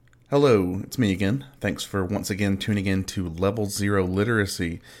Hello, it's me again. Thanks for once again tuning in to Level 0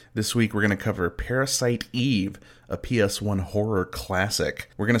 Literacy. This week we're going to cover Parasite Eve, a PS1 horror classic.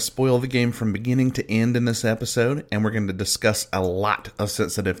 We're going to spoil the game from beginning to end in this episode, and we're going to discuss a lot of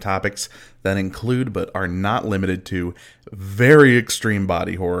sensitive topics that include, but are not limited to, very extreme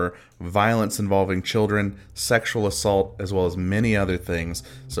body horror, violence involving children, sexual assault, as well as many other things.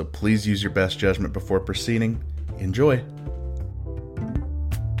 So please use your best judgment before proceeding. Enjoy!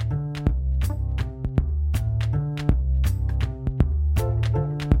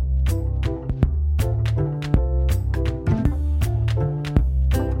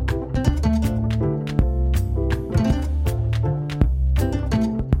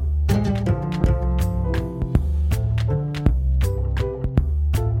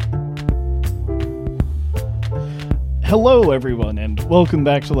 Hello everyone, and welcome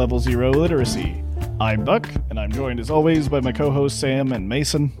back to Level 0 Literacy. I'm Buck, and I'm joined as always by my co-hosts Sam and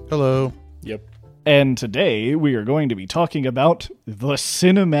Mason. Hello. Yep. And today we are going to be talking about the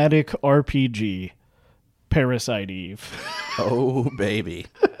cinematic RPG, Parasite Eve. Oh, baby.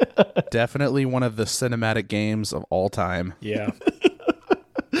 Definitely one of the cinematic games of all time. Yeah.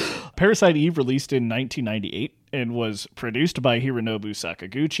 Parasite Eve released in 1998 and was produced by Hironobu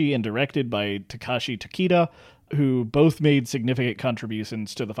Sakaguchi and directed by Takashi Takeda, who both made significant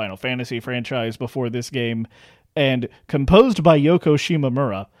contributions to the Final Fantasy franchise before this game, and composed by Yoko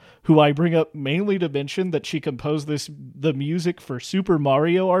Shimomura, who I bring up mainly to mention that she composed the music for Super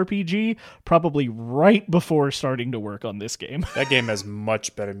Mario RPG probably right before starting to work on this game. That game has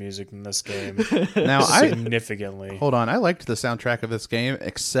much better music than this game. Now, Significantly. Hold on, I liked the soundtrack of this game,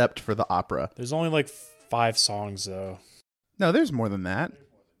 except for the opera. There's only like 5 songs, though. No, there's more than that.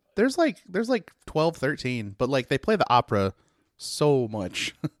 There's like 12, 13, but like they play the opera so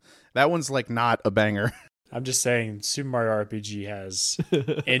much. That one's like not a banger. I'm just saying, Super Mario RPG has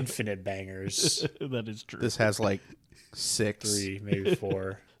infinite bangers. That is true. This has like 6. 3, maybe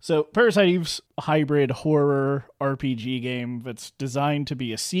 4. So, Parasite Eve's a hybrid horror RPG game that's designed to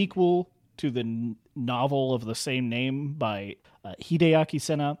be a sequel to the novel of the same name by Hideaki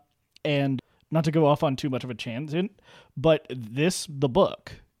Senna. And not to go off on too much of a tangent, but the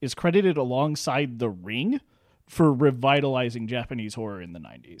book is credited alongside The Ring for revitalizing Japanese horror in the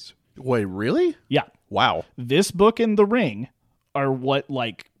 90s. Wait, really? Yeah. Wow. This book and The Ring are what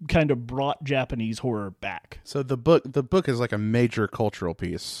kind of brought Japanese horror back. So the book is like a major cultural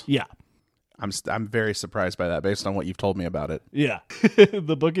piece. Yeah. I'm very surprised by that based on what you've told me about it. Yeah.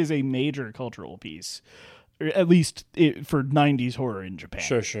 The book is a major cultural piece, or at least for 90s horror in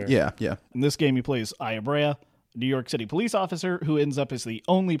Japan. Sure. Yeah. In this game, he plays Ayabrea, a New York City police officer who ends up as the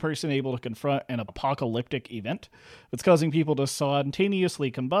only person able to confront an apocalyptic event that's causing people to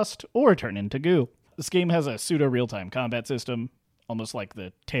spontaneously combust or turn into goo. This game has a pseudo-real-time combat system, almost like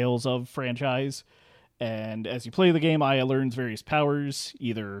the Tales of franchise. And as you play the game, Aya learns various powers,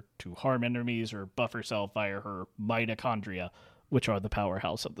 either to harm enemies or buff herself via her mitochondria, which are the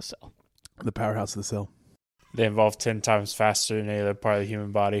powerhouse of the cell. The powerhouse of the cell. They evolve 10 times faster than any other part of the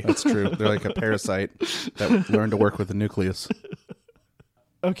human body. That's true. They're like a parasite that learned to work with the nucleus.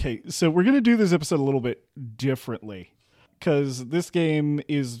 Okay, so we're going to do this episode a little bit differently, because this game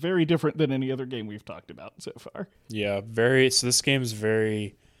is very different than any other game we've talked about so far. Yeah, so this game's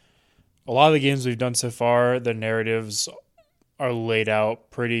very... A lot of the games we've done so far, the narratives are laid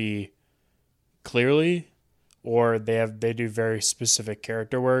out pretty clearly, or they do very specific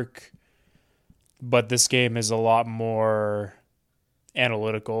character work. But this game is a lot more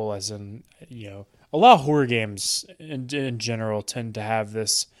analytical, as in, a lot of horror games in general tend to have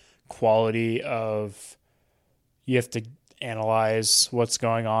this quality of you have to analyze what's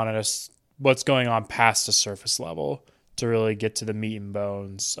going on what's going on past the surface level to really get to the meat and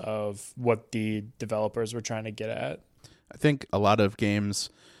bones of what the developers were trying to get at. I think a lot of games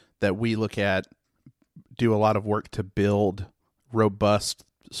that we look at do a lot of work to build robust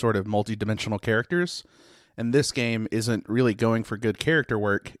sort of multi-dimensional characters, and this game isn't really going for good character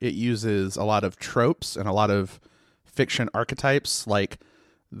work. It uses a lot of tropes and a lot of fiction archetypes, like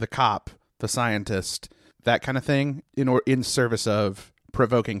the cop, the scientist, that kind of thing, in service of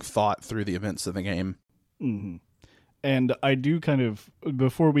provoking thought through the events of the game. Mm-hmm. And I do kind of,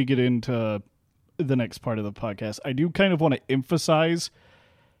 before we get into the next part of the podcast, I do kind of want to emphasize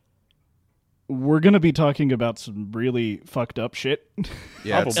we're going to be talking about some really fucked up shit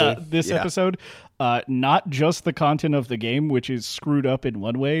this episode. Not just the content of the game, which is screwed up in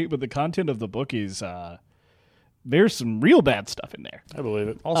one way, but the content of the book is there's some real bad stuff in there. I believe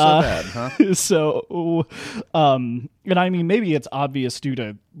it. Also bad, huh? So, and I mean, maybe it's obvious due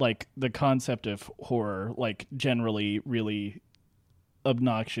to like the concept of horror, like generally really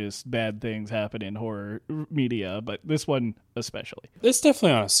obnoxious bad things happen in horror media, but this one especially. It's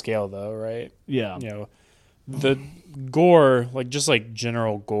definitely on a scale, though, right? Yeah. You know, the gore, like just like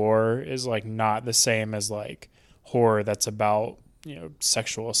general gore, is like not the same as like horror that's about, you know,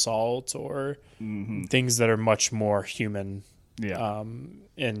 sexual assault or things that are much more human,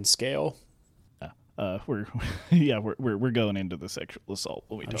 in scale. We're going into the sexual assault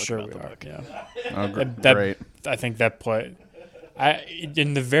when we talk about the book. Yeah. Oh, Great. I think that play.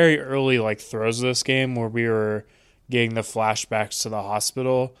 In the very early like throes of this game where we were getting the flashbacks to the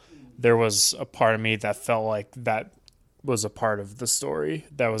hospital, there was a part of me that felt like that was a part of the story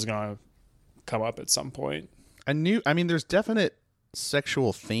that was going to come up at some point. There's definite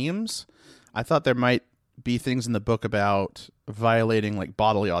sexual themes. I thought there might be things in the book about violating like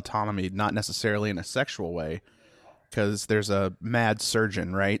bodily autonomy, not necessarily in a sexual way, because there's a mad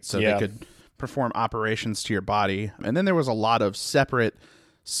surgeon, right? So they could perform operations to your body. And then there was a lot of separate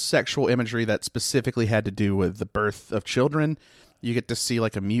sexual imagery that specifically had to do with the birth of children. You get to see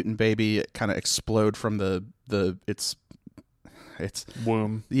like a mutant baby kind of explode from its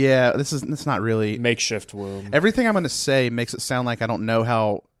womb. Yeah, it's not really Makeshift womb. Everything I'm going to say makes it sound like I don't know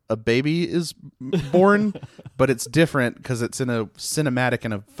how a baby is born, but it's different because it's in a cinematic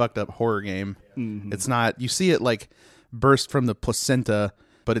and a fucked up horror game. Mm-hmm. It's not, you see it like burst from the placenta,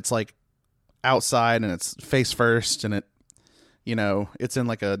 but it's like outside and it's face first, and it, you know, it's in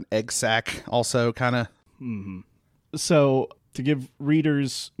like an egg sac also kind of. Mm-hmm. So to give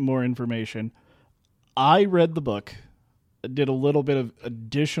readers more information, I read the book, did a little bit of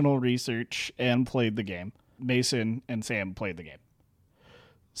additional research, and played the game. Mason and Sam played the game.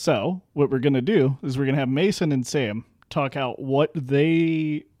 So what we're going to do is we're going to have Mason and Sam talk out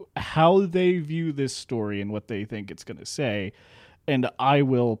how they view this story and what they think it's going to say. And I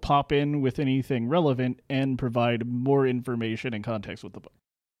will pop in with anything relevant and provide more information and context with the book.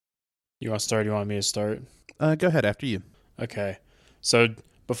 You want to start? You want me to start? Go ahead, after you. Okay. So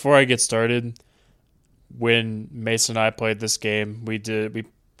before I get started, when Mason and I played this game, we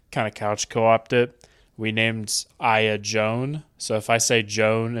kind of couch co-opted it. We named Aya Joan. So if I say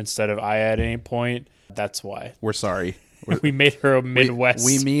Joan instead of Aya at any point, that's why. We're sorry. We made her a Midwest.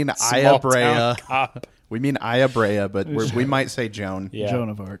 We mean Aya Brea. We mean Aya Brea, but we might say Joan. Yeah. Joan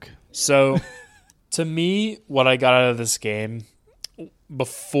of Arc. So to me, what I got out of this game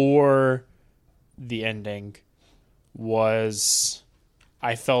before the ending was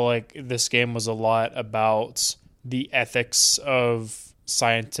I felt like this game was a lot about the ethics of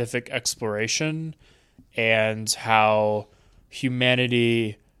scientific exploration and how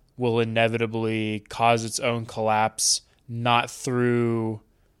humanity will inevitably cause its own collapse, I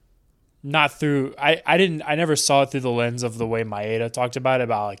never saw it through the lens of the way Maeda talked about it,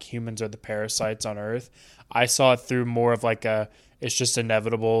 about like humans are the parasites on Earth. I saw it through more of like it's just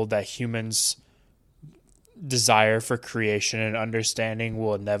inevitable that humans' desire for creation and understanding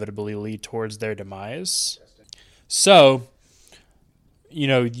will inevitably lead towards their demise. So, you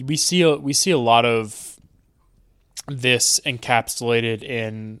know, we see a lot of this encapsulated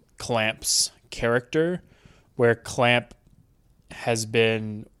in Clamp's character, where Clamp has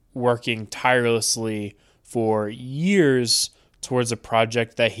been working tirelessly for years towards a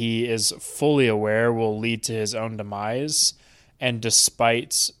project that he is fully aware will lead to his own demise. And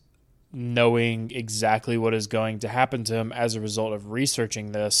despite knowing exactly what is going to happen to him as a result of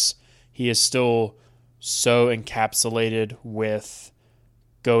researching this, he is still so encapsulated with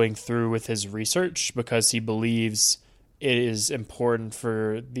going through with his research because he believes it is important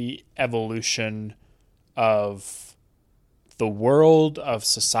for the evolution of the world, of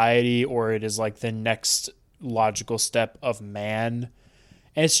society, or it is like the next logical step of man.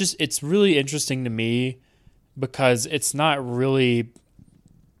 And it's really interesting to me because it's not really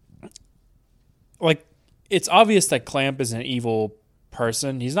like, it's obvious that Clamp is an evil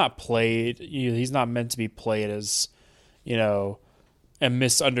person. He's not meant to be played as, you know, a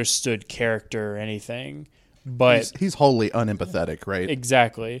misunderstood character or anything, but he's wholly unempathetic, right?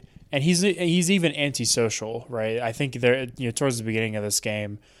 Exactly. And he's even antisocial, right? I think there, you know, towards the beginning of this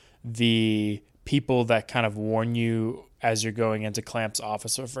game, the people that kind of warn you as you're going into Clamp's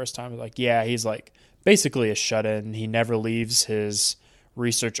office for the first time are like, yeah, he's like basically a shut-in. He never leaves his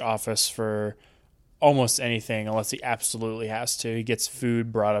research office for almost anything unless he absolutely has to. He gets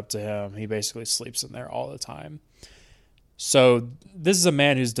food brought up to him. He basically sleeps in there all the time. So this is a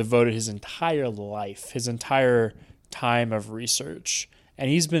man who's devoted his entire life, his entire time of research,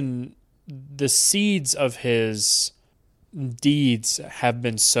 and the seeds of his deeds have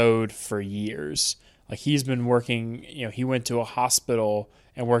been sowed for years. Like, he's been working, you know, he went to a hospital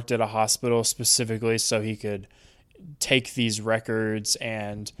and worked at a hospital specifically so he could take these records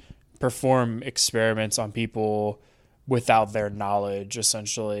and perform experiments on people without their knowledge,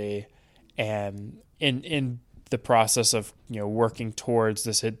 essentially, and in the process of working towards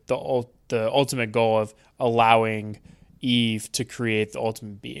the ultimate goal of allowing Eve to create the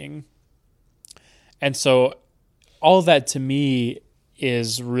ultimate being. And so all that to me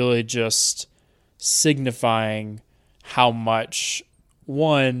is really just signifying how much,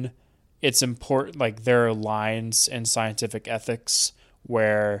 one, it's important, like there are lines in scientific ethics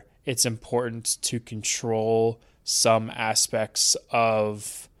where it's important to control some aspects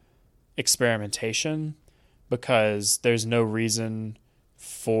of experimentation, because there's no reason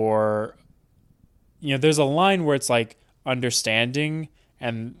for, there's a line where it's like understanding,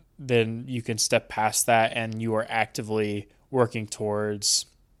 and then you can step past that and you are actively working towards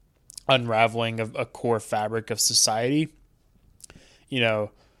unraveling a core fabric of society.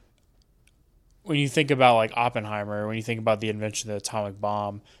 When you think about like Oppenheimer, when you think about the invention of the atomic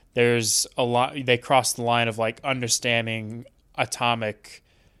bomb, there's a lot, they cross the line of like understanding atomic,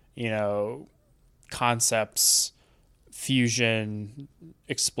 concepts, fusion,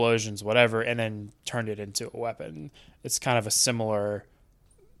 explosions, whatever, and then turned it into a weapon. It's kind of a similar,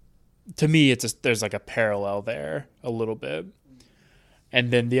 to me, there's like a parallel there a little bit.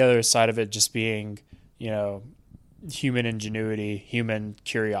 And then the other side of it just being, human ingenuity, human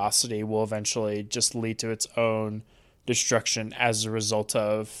curiosity will eventually just lead to its own destruction as a result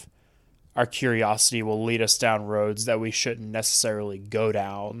of our curiosity will lead us down roads that we shouldn't necessarily go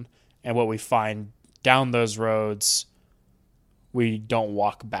down. And what we find down those roads, we don't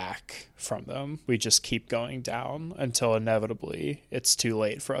walk back from them. We just keep going down until inevitably it's too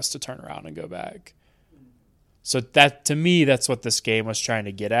late for us to turn around and go back. So that, to me, that's what this game was trying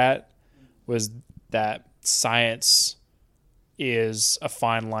to get at, was that science is a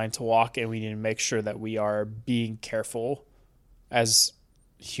fine line to walk, and we need to make sure that we are being careful as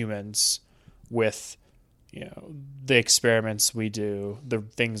humans with, the experiments we do, the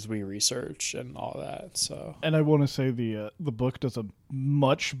things we research, and all that. So, and I want to say the book does a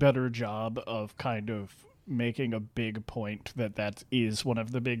much better job of kind of making a big point that is one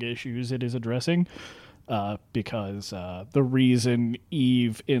of the big issues it is addressing, because the reason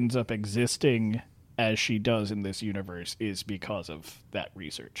Eve ends up existing as she does in this universe is because of that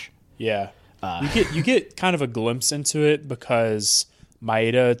research. Yeah. You get kind of a glimpse into it because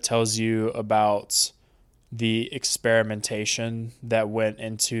Maeda tells you about the experimentation that went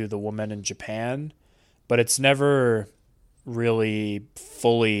into the woman in Japan, but it's never really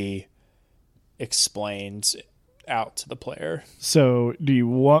fully explained out to the player. So do you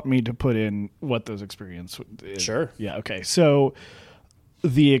want me to put in what those experiences is? Sure. Yeah, okay. So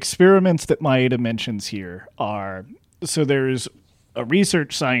the experiments that Maeda mentions here are, so there's a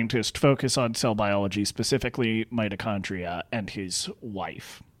research scientist focused on cell biology, specifically mitochondria, and his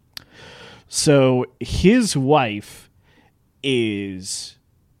wife. So his wife is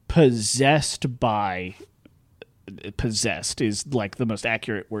possessed is like the most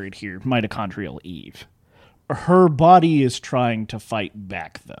accurate word here, mitochondrial Eve. Her body is trying to fight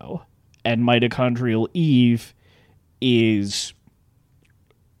back, though, and mitochondrial Eve is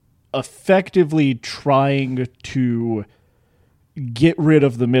effectively trying to get rid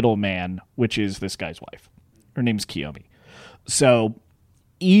of the middleman, which is this guy's wife. Her name's Kiyomi. So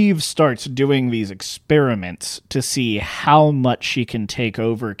Eve starts doing these experiments to see how much she can take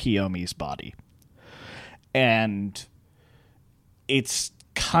over Kiyomi's body. And it's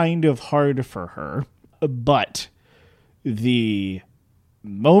kind of hard for her, but the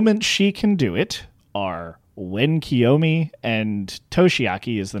moments she can do it are when Kiyomi and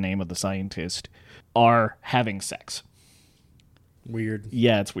Toshiaki is the name of the scientist are having sex. Weird.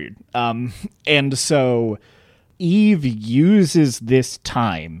 Yeah, it's weird. And so Eve uses this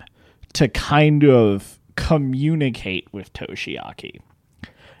time to kind of communicate with Toshiaki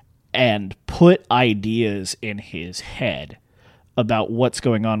and put ideas in his head about what's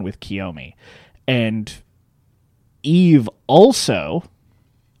going on with Kiyomi. And Eve also,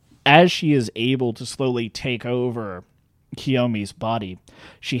 as she is able to slowly take over Kiyomi's body,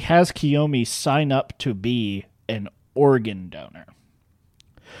 she has Kiyomi sign up to be an organ donor.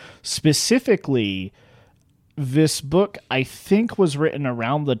 Specifically, this book, I think, was written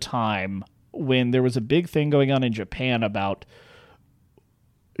around the time when there was a big thing going on in Japan about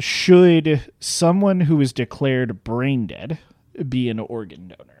should someone who is declared brain dead be an organ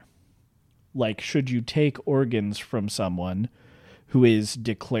donor? Like, should you take organs from someone who is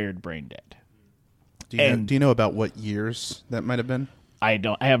declared brain dead? Do you know about what years that might have been? I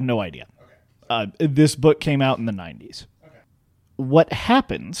have no idea. Okay. This book came out in the 90s. Okay. What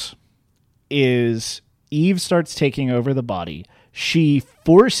happens is Eve starts taking over the body. She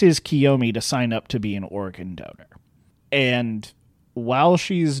forces Kiyomi to sign up to be an organ donor. And while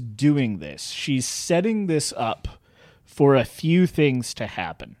she's doing this, she's setting this up for a few things to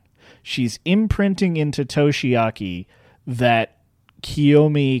happen. She's imprinting into Toshiaki that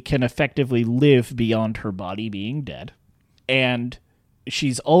Kiyomi can effectively live beyond her body being dead. And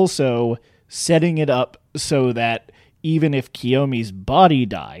she's also setting it up so that even if Kiyomi's body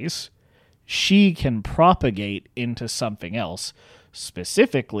dies, she can propagate into something else.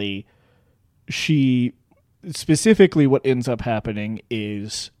 Specifically, what ends up happening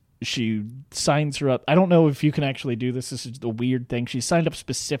is she signs her up. I don't know if you can actually do this. This is the weird thing. She signed up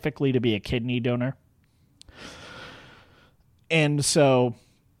specifically to be a kidney donor. And so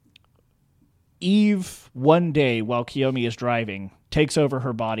Eve, one day while Kiyomi is driving, takes over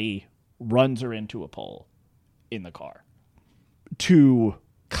her body, runs her into a pole in the car to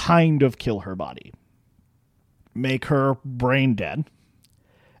kind of kill her body, make her brain dead,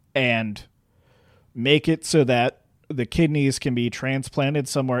 and make it so that the kidneys can be transplanted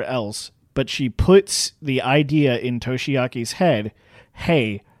somewhere else. But she puts the idea in Toshiaki's head,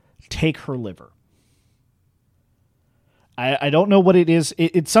 hey, take her liver. I don't know what it is.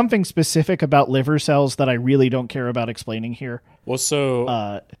 It's something specific about liver cells that I really don't care about explaining here. Well, so,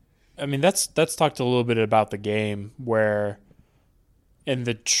 I mean, that's talked a little bit about the game, where in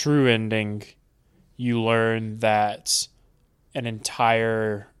the true ending, you learn that an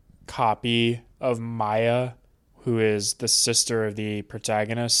entire copy of Maya, who is the sister of the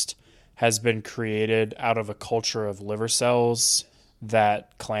protagonist, has been created out of a culture of liver cells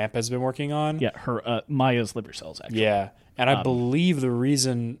that Clamp has been working on. Yeah, her Maya's liver cells, actually. Yeah, and I believe the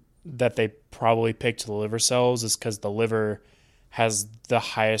reason that they probably picked the liver cells is because the liver has the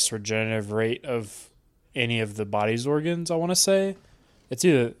highest regenerative rate of any of the body's organs, I want to say. It's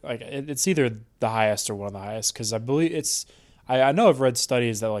either the highest or one of the highest, because I believe it's... I know I've read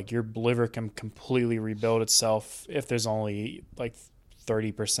studies that like your liver can completely rebuild itself if there's only like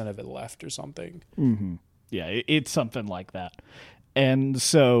 30% of it left or something. Mm-hmm. Yeah, it's something like that. And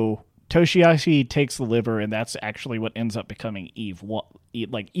so Toshiaki takes the liver, and that's actually what ends up becoming Eve 1.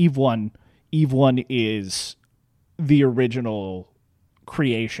 Like Eve 1 is the original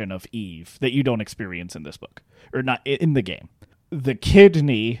creation of Eve that you don't experience in this book, or not in the game. The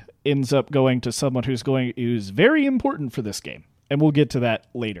kidney ends up going to someone who's very important for this game, and we'll get to that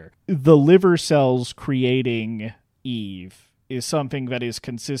later. The liver cells creating Eve is something that is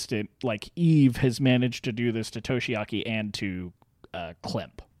consistent. Like Eve has managed to do this to Toshiaki and to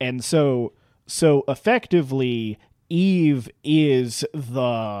Klemp, and so effectively, Eve is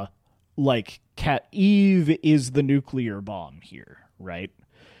the Eve is the nuclear bomb here, right?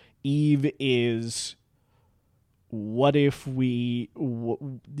 Eve is. What if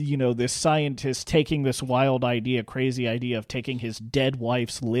this scientist taking this wild idea, crazy idea of taking his dead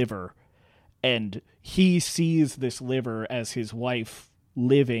wife's liver, and he sees this liver as his wife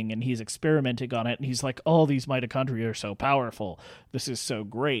living, and he's experimenting on it, and he's like, oh, these mitochondria are so powerful. This is so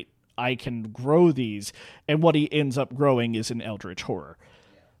great. I can grow these. And what he ends up growing is an eldritch horror.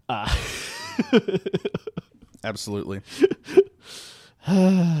 Absolutely.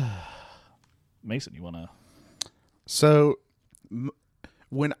 Mason, you want to... So,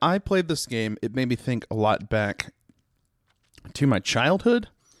 when I played this game, it made me think a lot back to my childhood,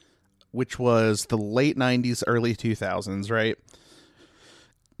 which was the late 90s, early 2000s, right?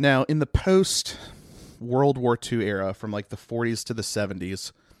 Now, in the post-World War II era, from like the 40s to the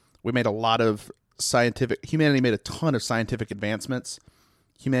 70s, we made a lot of humanity made a ton of scientific advancements.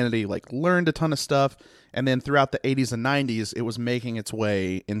 Humanity learned a ton of stuff, and then throughout the 80s and 90s, it was making its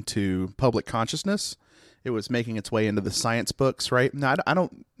way into public consciousness. It was making its way into the science books, right? Now, I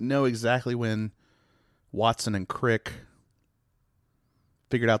don't know exactly when Watson and Crick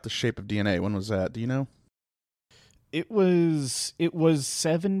figured out the shape of DNA. When was that? Do you know? It was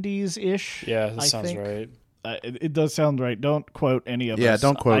 70s-ish. Yeah, that I sounds think. right. It does sound right. Don't quote any of us. Yeah,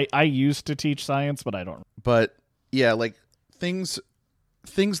 don't quote. I used to teach science, but I don't. But yeah, things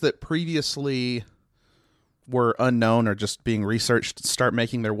that previously were unknown or just being researched start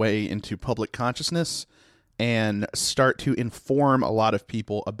making their way into public consciousness and start to inform a lot of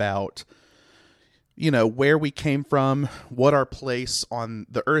people about, where we came from, what our place on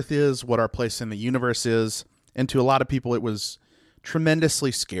the earth is, what our place in the universe is. And to a lot of people, it was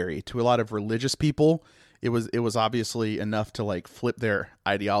tremendously scary. To a lot of religious people, it was obviously enough to flip their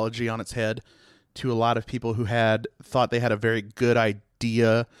ideology on its head. To a lot of people who thought they had a very good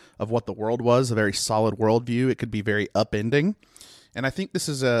idea of what the world was, a very solid worldview, it could be very upending. And I think this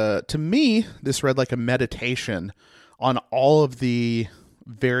is to me, this read like a meditation on all of the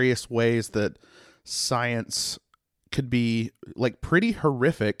various ways that science could be like pretty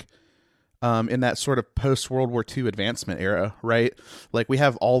horrific in that sort of post-World War II advancement era, right? Like we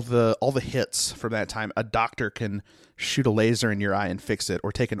have all the hits from that time. A doctor can shoot a laser in your eye and fix it,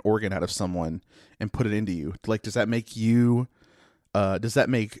 or take an organ out of someone and put it into you. Like, does that make you? Does that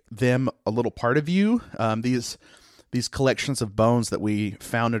make them a little part of you? These collections of bones that we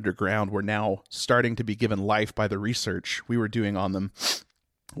found underground were now starting to be given life by the research we were doing on them,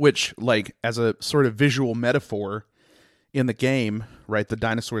 which, like, as a sort of visual metaphor in the game, right, the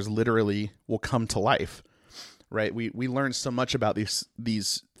dinosaurs literally will come to life, right? We learned so much about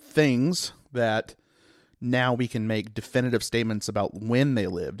these things that now we can make definitive statements about when they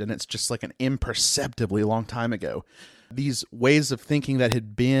lived, and it's just like an imperceptibly long time ago. These ways of thinking that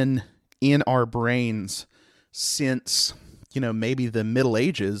had been in our brains since, maybe the Middle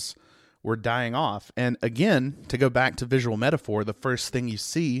Ages were dying off. And again, to go back to visual metaphor, the first thing you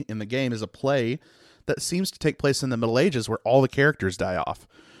see in the game is a play that seems to take place in the Middle Ages where all the characters die off,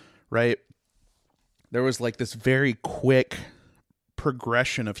 right? There was like this very quick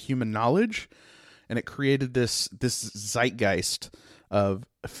progression of human knowledge, and it created this zeitgeist of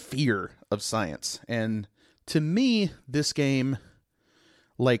fear of science. And to me, this game,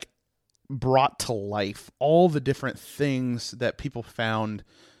 like, brought to life all the different things that people found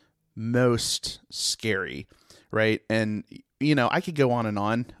most scary, right? And, I could go on and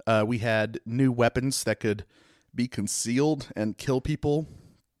on. We had new weapons that could be concealed and kill people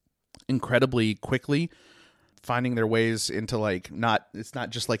incredibly quickly, finding their ways into, like, it's not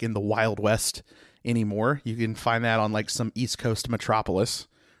just like in the Wild West anymore. You can find that on like some East Coast metropolis,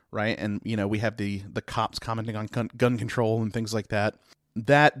 right? And, we have the cops commenting on gun control and things like that.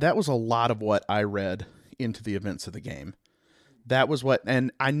 That was a lot of what I read into the events of the game. That was what,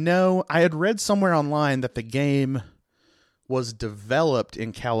 and I know I had read somewhere online that the game was developed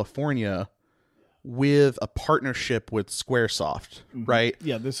in California with a partnership with Squaresoft, right?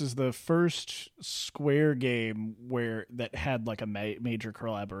 Yeah, this is the first Square game that had like a major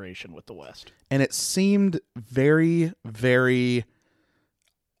collaboration with the West. And it seemed very, very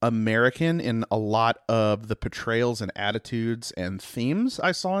American in a lot of the portrayals and attitudes and themes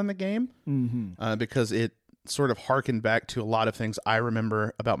I saw in the game, because it sort of harkened back to a lot of things I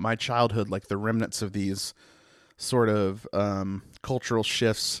remember about my childhood, like the remnants of these sort of cultural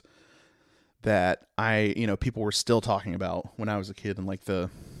shifts that people were still talking about when I was a kid in like the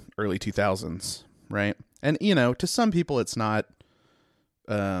early 2000s, right? And, to some people it's not,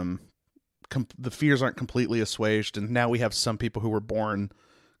 the fears aren't completely assuaged, and now we have some people who were born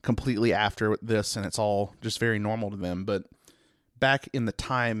completely after this, and it's all just very normal to them. But back in the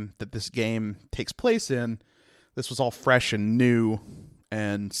time that this game takes place in, this was all fresh and new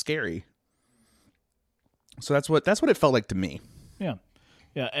and scary. So that's what it felt like to me. Yeah.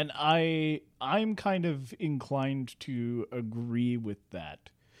 Yeah, and I'm kind of inclined to agree with that.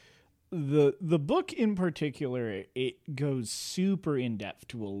 The book in particular, it goes super in depth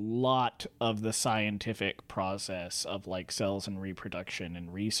to a lot of the scientific process of like cells and reproduction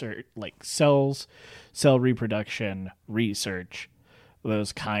and research, like cell reproduction, research,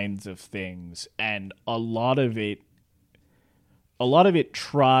 those kinds of things. And a lot of it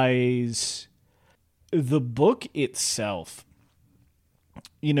tries, the book itself,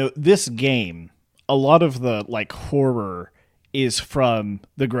 this game, a lot of the like horror is from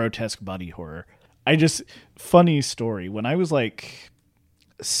the grotesque body horror. Funny story, when I was like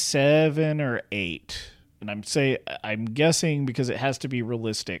 7 or 8, and I'm guessing because it has to be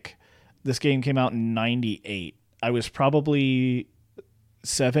realistic, this game came out in 98. I was probably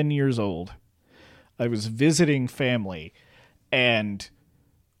 7 years old. I was visiting family, and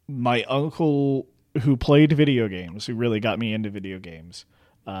my uncle who played video games, who really got me into video games,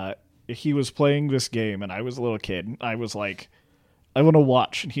 he was playing this game, and I was a little kid. I was like, I want to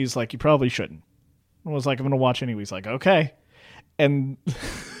watch. And he's like, you probably shouldn't. I was like, I'm going to watch anyway. He's like, okay. And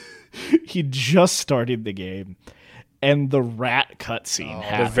he just started the game, and the rat cutscene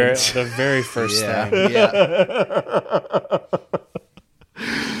happens. The very first thing. Yeah.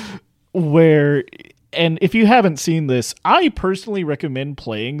 And if you haven't seen this, I personally recommend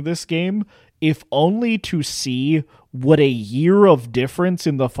playing this game, if only to see what a year of difference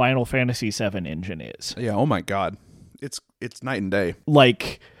in the Final Fantasy VII engine is. Yeah, oh my God. It's night and day.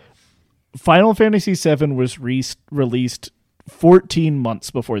 Like, Final Fantasy VII was released 14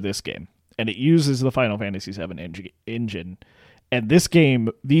 months before this game, and it uses the Final Fantasy VII engine. And this game,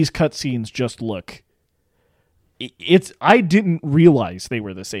 these cutscenes just look... I didn't realize they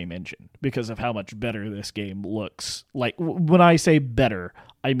were the same engine because of how much better this game looks. Like, when I say better,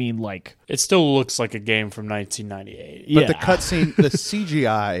 I mean like... It still looks like a game from 1998. But the cutscene, the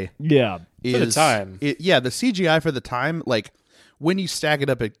CGI For the time. The CGI for the time, like when you stack it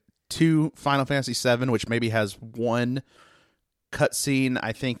up at 2 Final Fantasy VII, which maybe has one cutscene,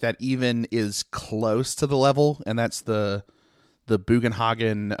 I think that even is close to the level, and that's the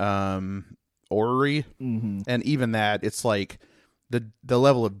Bugenhagen orrery, and even that, it's like the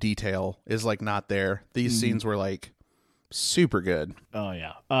level of detail is like not there. These scenes were like super good. Oh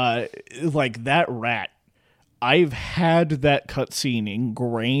yeah, like that rat. I've had that cutscene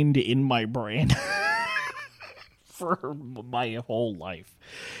ingrained in my brain for my whole life,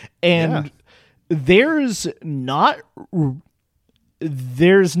 and there's not.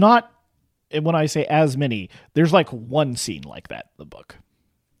 And when I say as many, there's like one scene like that in the book.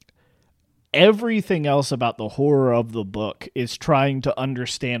 Everything else about the horror of the book is trying to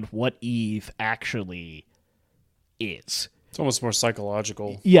understand what Eve actually is. It's almost more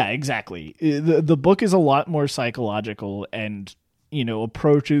psychological. Yeah, exactly. The book is a lot more psychological and,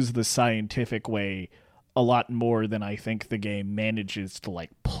 approaches the scientific way a lot more than I think the game manages to like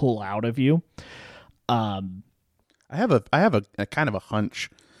pull out of you. I have a kind of a hunch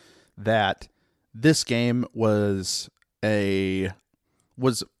that this game was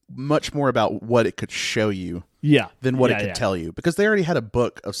much more about what it could show you than what it could tell you, because they already had a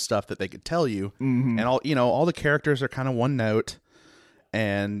book of stuff that they could tell you, and all the characters are kind of one note,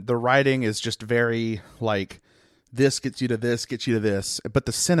 and the writing is just very like this gets you to this, gets you to this, but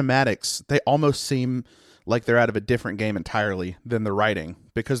the cinematics, they almost seem like they're out of a different game entirely than the writing,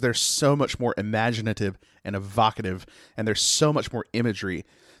 because they're so much more imaginative and evocative, and there's so much more imagery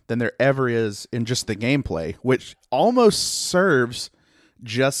than there ever is in just the gameplay, which almost serves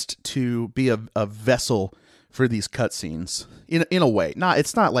just to be a vessel for these cutscenes in a way.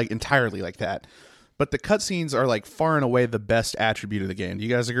 It's not like entirely like that, but the cutscenes are like far and away the best attribute of the game. Do you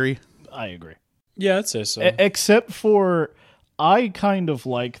guys agree? I agree. Yeah, I'd say so. Except for, I kind of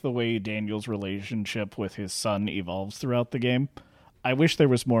like the way Daniel's relationship with his son evolves throughout the game. I wish there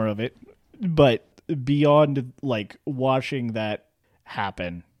was more of it, but beyond like watching that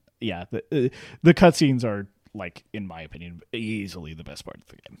happen, the cutscenes are, like, in my opinion, easily the best part of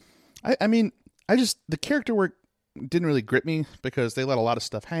the game. I mean, the character work didn't really grip me, because they let a lot of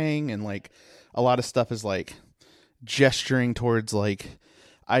stuff hang, and like a lot of stuff is like gesturing towards like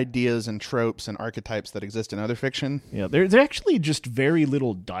ideas and tropes and archetypes that exist in other fiction. Yeah, there's actually just very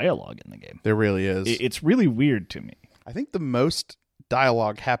little dialogue in the game. There really is. It's really weird to me. I think the most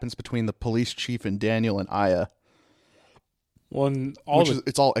dialogue happens between the police chief and Daniel and Aya. Well,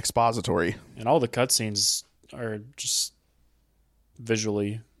 it's all expository. And all the cutscenes are just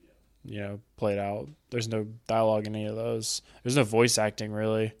visually, played out. There's no dialogue in any of those. There's no voice acting,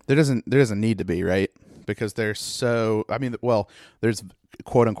 really. There doesn't need to be, right? Because they're so... I mean, well, there's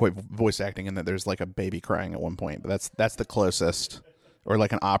quote-unquote voice acting in that there's like a baby crying at one point, but that's the closest. Or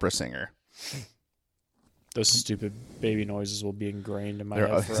like an opera singer. Those stupid baby noises will be ingrained in my head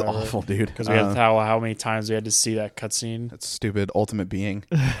forever. It's awful, dude. Because we have how many times we had to see that cutscene. That stupid ultimate being.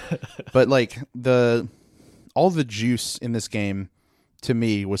 But like all the juice in this game, to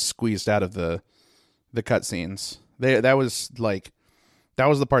me, was squeezed out of the cutscenes. That was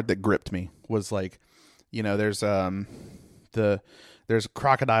the part that gripped me. Was like, there's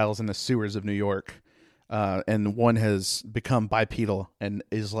crocodiles in the sewers of New York. And one has become bipedal and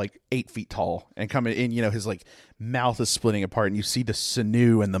is like 8 feet tall, and coming in, his like mouth is splitting apart, and you see the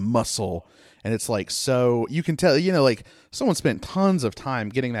sinew and the muscle, and it's like, so you can tell, like someone spent tons of time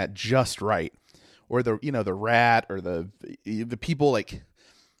getting that just right. Or the rat, or the people, like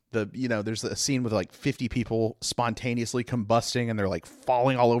there's a scene with like 50 people spontaneously combusting, and they're like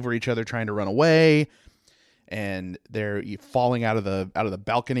falling all over each other trying to run away, and they're falling out of the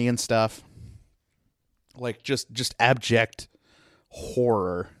balcony and stuff. Like just abject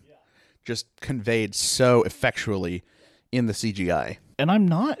horror, just conveyed so effectually in the CGI. And I'm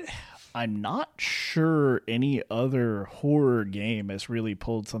not sure any other horror game has really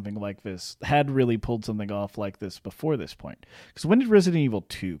pulled something like this, had really pulled something off like this before this point. Because when did Resident Evil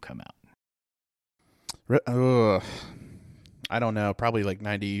 2 come out? I don't know. Probably like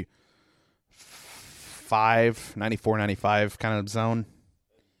 94, 95 kind of zone.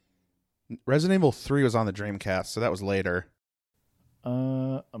 Resident Evil 3 was on the Dreamcast, so that was later.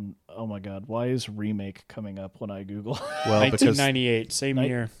 Oh my god, why is remake coming up when I Google? Well, 1998, same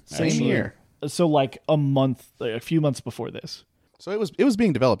year. Same year. So like a few months before this. So it was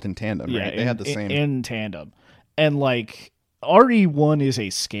being developed in tandem, right? They had the same in tandem. And like RE1 is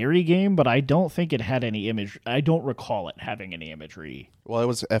a scary game, but I don't think it had any image. I don't recall it having any imagery. Well, it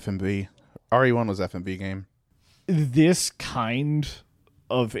was FMV. RE1 was FMV game. This kind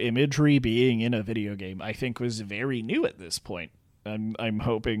of imagery being in a video game, I think, was very new at this point. I'm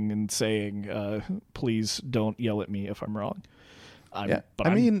hoping and saying, please don't yell at me if I'm wrong.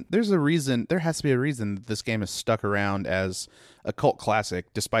 There's a reason. There has to be a reason that this game is stuck around as a cult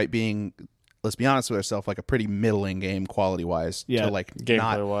classic, despite being, let's be honest with ourselves, like a pretty middling game quality wise. Yeah, to like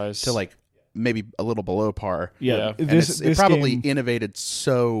gameplay wise, to like maybe a little below par. Yeah, And it probably innovated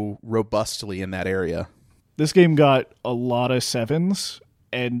so robustly in that area. This game got a lot of 7s,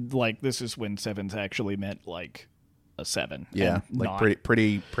 and like this is when 7s actually meant like a 7. Yeah, like not...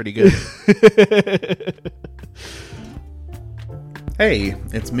 pretty good. Hey,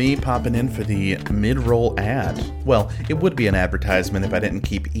 it's me popping in for the mid-roll ad. Well, it would be an advertisement if I didn't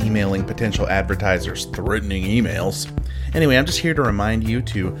keep emailing potential advertisers threatening emails. Anyway, I'm just here to remind you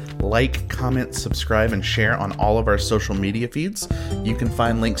to like, comment, subscribe, and share on all of our social media feeds. You can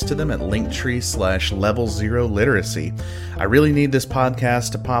find links to them at linktree/level0literacy. I really need this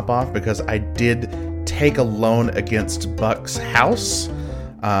podcast to pop off because I did take a loan against Buck's house.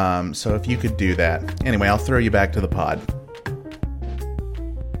 So if you could do that. Anyway, I'll throw you back to the pod.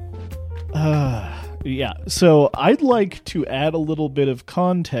 Yeah, so I'd like to add a little bit of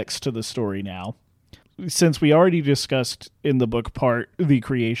context to the story now, since we already discussed in the book part the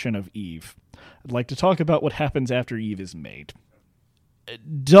creation of Eve. I'd like to talk about what happens after Eve is made.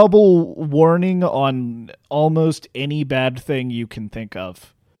 Double warning on almost any bad thing you can think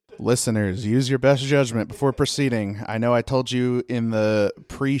of. Listeners, use your best judgment before proceeding. I know I told you in the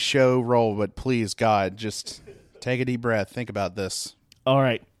pre-show roll, but please, God, just take a deep breath. Think about this. All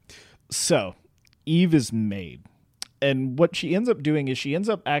right. So, Eve is made. And what she ends up doing is she ends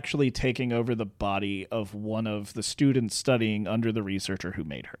up actually taking over the body of one of the students studying under the researcher who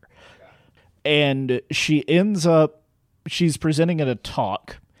made her. And she's presenting at a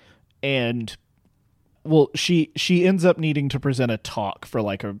talk, and she ends up needing to present a talk for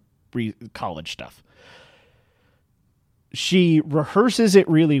like a college stuff. She rehearses it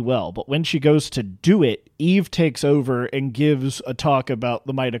really well, but when she goes to do it, Eve takes over and gives a talk about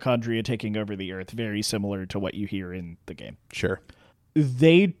the mitochondria taking over the Earth, very similar to what you hear in the game. Sure.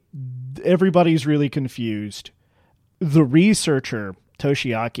 Everybody's really confused. The researcher,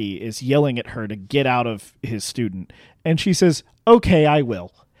 Toshiaki, is yelling at her to get out of his student, and she says, "Okay, I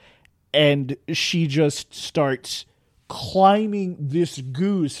will." And she just starts climbing, this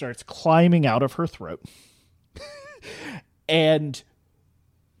goo starts climbing out of her throat. And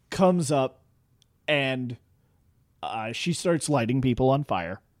comes up, and she starts lighting people on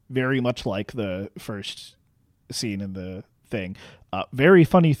fire, very much like the first scene in the thing. Very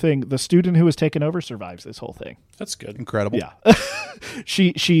funny thing, the student who was taken over survives this whole thing. That's good. Incredible. Yeah.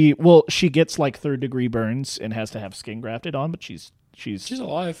 she gets like 3rd-degree burns and has to have skin grafted on, but she's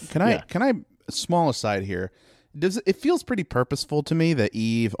alive. Can I small aside here? It feels pretty purposeful to me that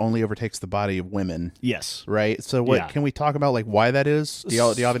Eve only overtakes the body of women. Yes. Right? So can we talk about like why that is? Do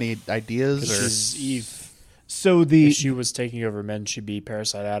you have any ideas? Or? She's Eve. So if she was taking over men, she'd be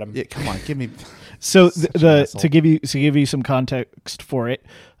Parasite Adam. Yeah, come on, give me. So to give you some context for it,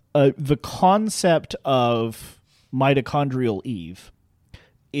 the concept of mitochondrial Eve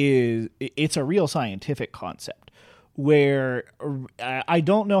it's a real scientific concept where I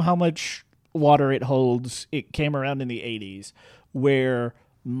don't know how much water it holds. It came around in the 80s, where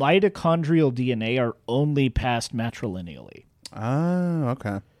mitochondrial DNA are only passed matrilineally. Oh,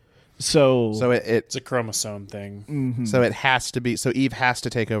 okay. So it's a chromosome thing. Mm-hmm. So it has to be. So Eve has to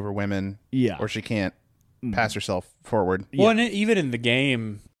take over women. Yeah. Or she can't pass herself forward. Well, and even in the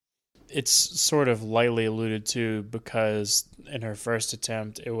game, it's sort of lightly alluded to because in her first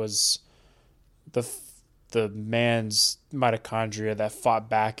attempt, it was the man's mitochondria that fought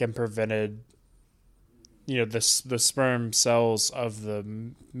back and prevented, the sperm cells of the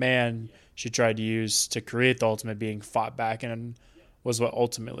man she tried to use to create the ultimate being fought back and was what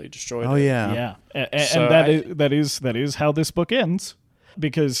ultimately destroyed it. Yeah. And that is how this book ends.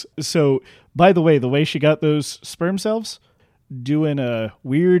 Because, by the way she got those sperm cells, doing a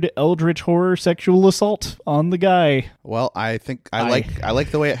weird eldritch horror sexual assault on the guy. Well, I think I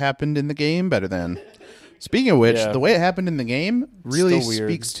like the way it happened in the game better than. Speaking of which, the way it happened in the game really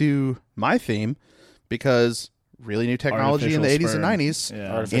speaks to my theme, because really new technology in the 80s and 90s.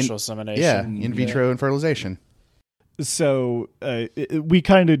 Yeah. Artificial insemination. Yeah, in vitro and fertilization. So we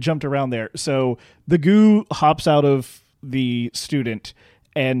kind of jumped around there. So the goo hops out of the student,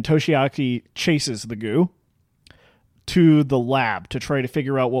 and Toshiaki chases the goo to the lab to try to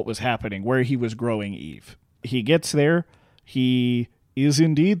figure out what was happening, where he was growing Eve. He gets there. He is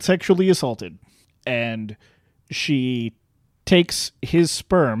indeed sexually assaulted. And she takes his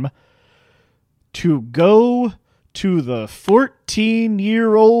sperm to go to the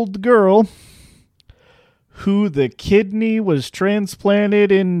 14-year-old girl who the kidney was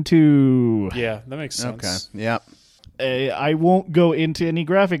transplanted into. Yeah, that makes sense. Okay, yeah. I won't go into any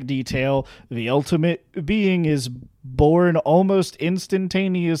graphic detail. The ultimate being is born almost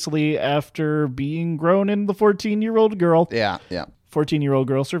instantaneously after being grown in the 14-year-old girl. Yeah. 14-year-old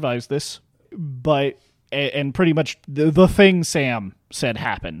girl survives this, but and pretty much the thing Sam said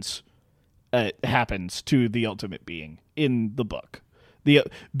happens to the ultimate being in the book.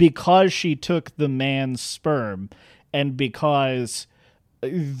 Because she took the man's sperm, and because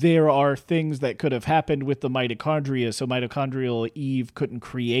there are things that could have happened with the mitochondria, so mitochondrial Eve couldn't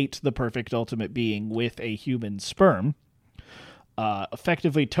create the perfect ultimate being with a human sperm.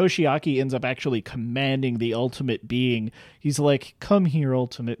 Effectively, Toshiaki ends up actually commanding the ultimate being. He's like, "Come here,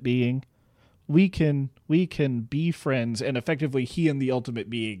 ultimate being. We can be friends." And effectively, he and the ultimate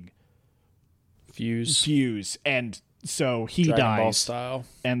being fuse, and so he Dragon dies, Ball style,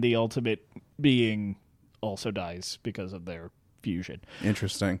 and the ultimate being also dies because of their fusion.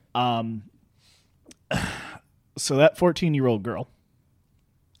 Interesting. So that 14-year-old girl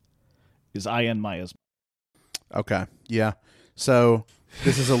is Aya and Maya's. Okay, yeah. So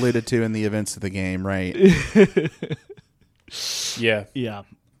this is alluded to in the events of the game, right? Yeah.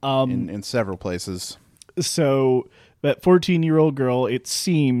 In several places. So that 14-year-old girl, it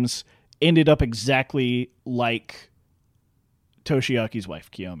seems, ended up exactly like Toshiaki's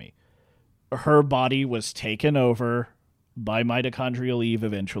wife, Kiyomi. Her body was taken over by mitochondrial Eve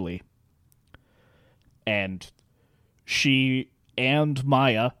eventually. And she and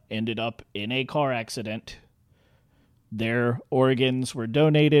Maya ended up in a car accident. Their organs were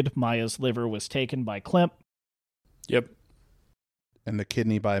donated. Maya's liver was taken by Klemp. Yep. And the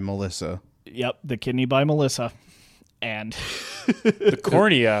kidney by Melissa. Yep, the kidney by Melissa. And the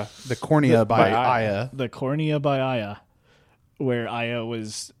cornea. The cornea by Aya. The cornea by Aya. Where Aya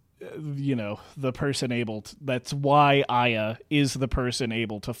was, the person able to... That's why Aya is the person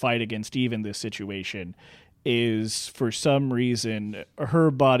able to fight against Eve in this situation, is for some reason her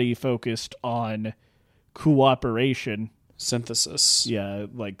body focused on cooperation. Synthesis. Yeah,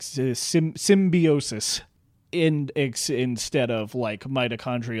 like symbiosis instead of like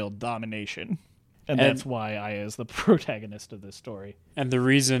mitochondrial domination. And that's why Aya is the protagonist of this story. And the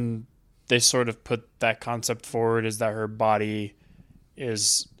reason they sort of put that concept forward is that her body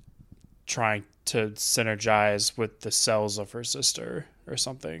is trying to synergize with the cells of her sister or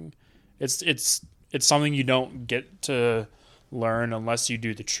something. It's something you don't get to learn unless you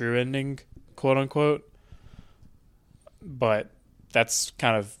do the true ending, quote unquote. But that's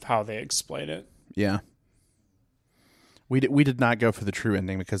kind of how they explain it. Yeah. We did not go for the true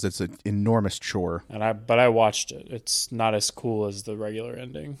ending because it's an enormous chore. But I watched it. It's not as cool as the regular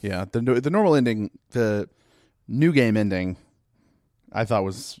ending. Yeah, the normal ending, the new game ending, I thought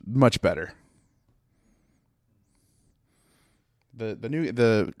was much better.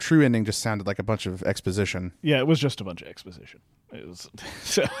 The true ending just sounded like a bunch of exposition. Yeah, it was just a bunch of exposition. It was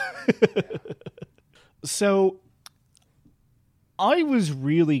so I was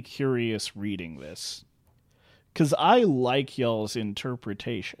really curious reading this because I like y'all's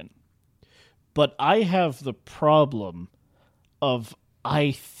interpretation, but I have the problem of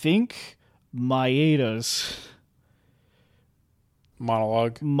I think Maeda's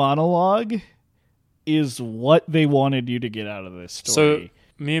monologue is what they wanted you to get out of this story.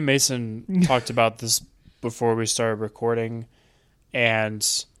 So me and Mason talked about this before we started recording,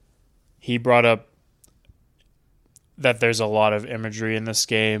 and he brought up that there's a lot of imagery in this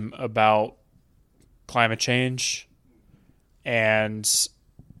game about climate change, and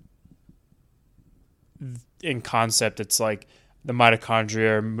in concept it's like the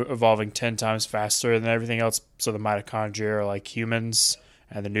mitochondria are evolving 10 times faster than everything else, so the mitochondria are like humans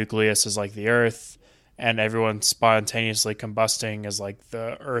and the nucleus is like the earth, and everyone spontaneously combusting is like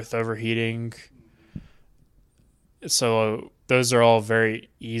the earth overheating. So those are all very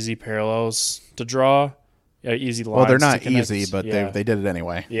easy parallels to draw. Easy lines. Well, they're not easy, but they did it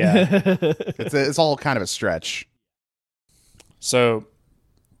anyway. Yeah. It's all kind of a stretch. So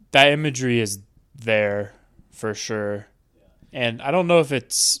that imagery is there for sure. And I don't know if I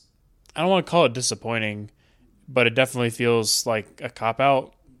don't want to call it disappointing, but it definitely feels like a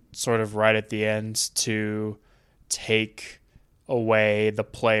cop-out sort of right at the end to take away the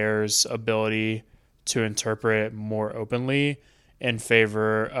player's ability to interpret it more openly in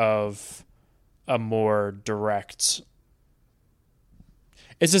favor of a more direct.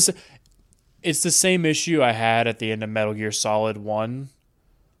 It's the same issue I had at the end of Metal Gear Solid 1,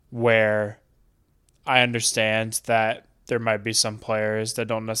 where I understand that there might be some players that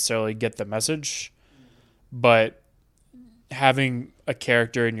don't necessarily get the message, but having a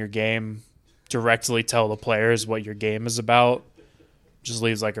character in your game directly tell the players what your game is about just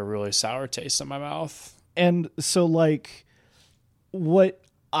leaves like a really sour taste in my mouth. And so like what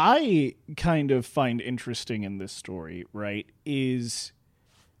I kind of find interesting in this story, right, is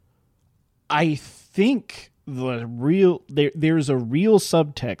I think there's a real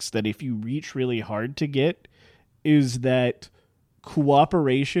subtext that if you reach really hard to get is that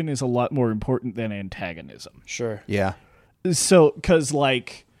cooperation is a lot more important than antagonism. Sure. Yeah. So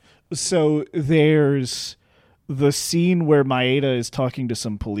there's the scene where Maeda is talking to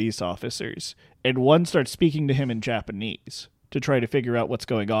some police officers, and one starts speaking to him in Japanese to try to figure out what's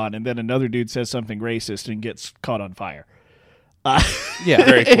going on, and then another dude says something racist and gets caught on fire. Yeah,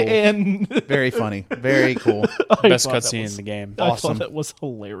 very cool. And very funny. Very cool. Best cutscene in the game. I thought that was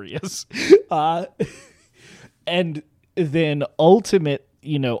hilarious. And then ultimately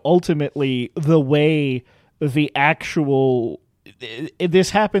the way the actual this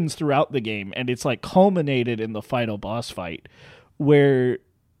happens throughout the game, and it's like culminated in the final boss fight where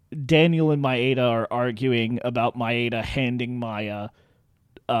Daniel and Maeda are arguing about Maeda handing Maya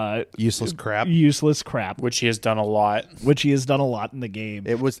useless crap, which he has done a lot in the game.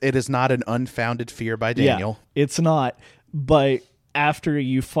 It is not an unfounded fear by Daniel. Yeah, it's not. But after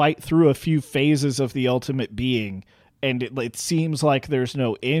you fight through a few phases of the ultimate being, and it seems like there's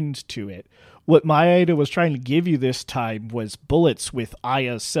no end to it, what Maeda was trying to give you this time was bullets with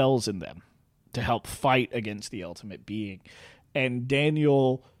Aya's cells in them to help fight against the ultimate being. And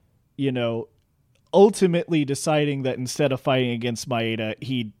Daniel, ultimately deciding that instead of fighting against Maeda,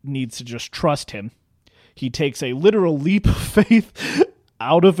 he needs to just trust him. He takes a literal leap of faith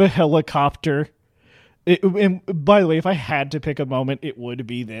out of a helicopter. And by the way, if I had to pick a moment, it would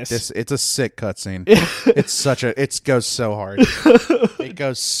be this. It's a sick cutscene. It goes so hard. It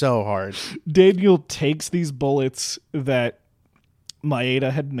goes so hard. Daniel takes these bullets that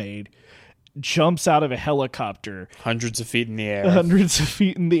Maeda had made, jumps out of a helicopter. Hundreds of feet in the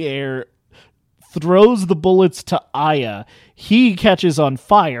air. Throws the bullets to Aya. He catches on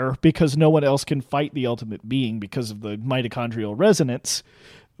fire because no one else can fight the ultimate being because of the mitochondrial resonance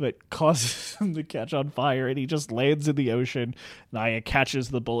that causes him to catch on fire, and he just lands in the ocean. Aya catches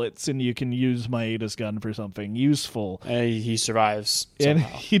the bullets, and you can use Maeda's gun for something useful. He survives. And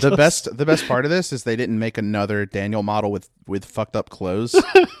somehow. The best part of this is they didn't make another Daniel model with fucked up clothes.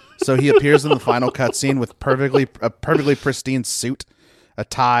 So he appears in the final cutscene with a perfectly pristine suit, a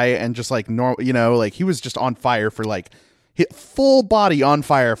tie, and just like normal, like he was just on fire for like full body on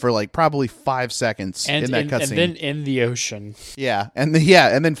fire for like probably 5 seconds in that cutscene. And then in the ocean. Yeah, and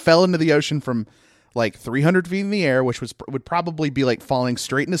then fell into the ocean from like 300 feet in the air, which would probably be like falling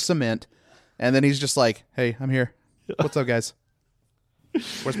straight into cement. And then he's just like, "Hey, I'm here. What's up, guys?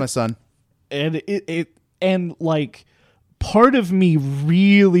 Where's my son?" And and like part of me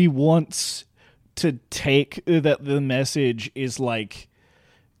really wants to take that the message is like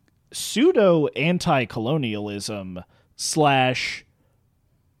pseudo anti-colonialism /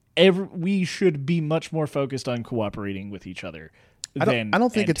 we should be much more focused on cooperating with each other than I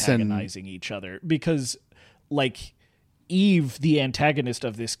don't think antagonizing each other, because like Eve, the antagonist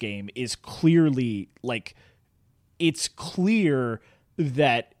of this game, is clearly like, it's clear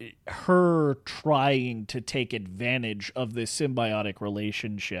that her trying to take advantage of this symbiotic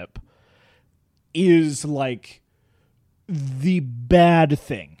relationship is like the bad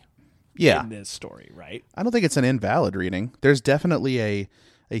thing in this story, right? I don't think it's an invalid reading. There's definitely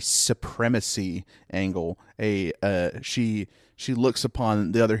a supremacy angle. She looks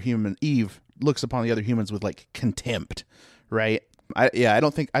upon the other human. Eve looks upon the other humans with like contempt, right? I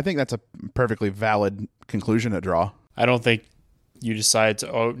think that's a perfectly valid conclusion to draw. I don't think you decide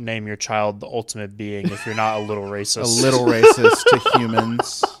to name your child the ultimate being if you're not a little racist. A little racist to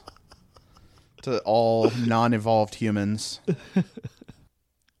humans, to all non-evolved humans.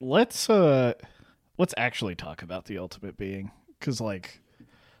 Let's actually talk about the ultimate being, because like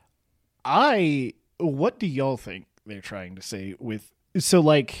what do y'all think they're trying to say with, so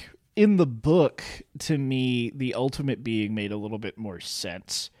like in the book, to me the ultimate being made a little bit more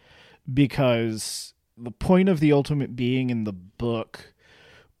sense, because the point of the ultimate being in the book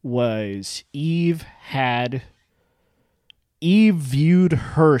was Eve viewed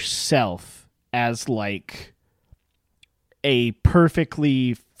herself as like a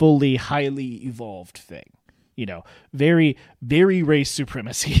perfectly, fully, highly evolved thing. Very, very race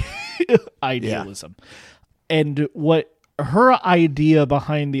supremacy idealism. Yeah. And what her idea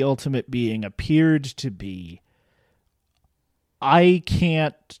behind the ultimate being appeared to be, I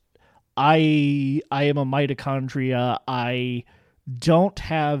am a mitochondria. I don't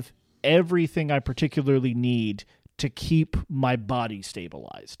have everything I particularly need to keep my body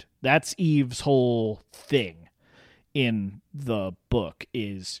stabilized. That's Eve's whole thing in the book,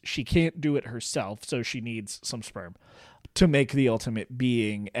 is she can't do it herself, so she needs some sperm to make the ultimate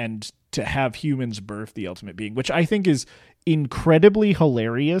being and to have humans birth the ultimate being, which I think is incredibly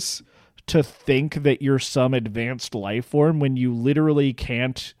hilarious, to think that you're some advanced life form when you literally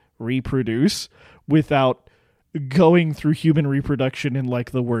can't reproduce without going through human reproduction in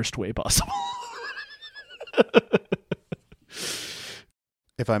like the worst way possible.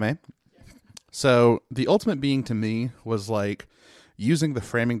 If I may. So the ultimate being to me was like using the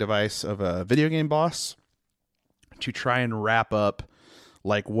framing device of a video game boss to try and wrap up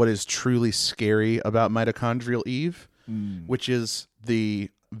like what is truly scary about mitochondrial Eve, which is the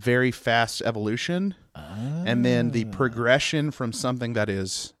very fast evolution and then the progression from something that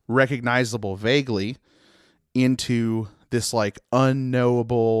is recognizable vaguely into this like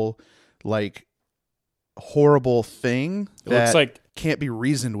unknowable, like horrible thing that looks like can't be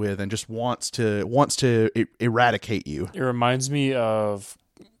reasoned with and just wants to eradicate you. It reminds me of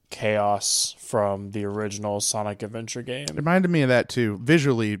Chaos from the original Sonic Adventure game. It reminded me of that too.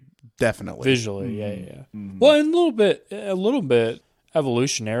 Visually, definitely. Yeah. Well, and a little bit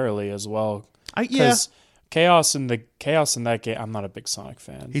evolutionarily as well. Chaos in that game. I'm not a big Sonic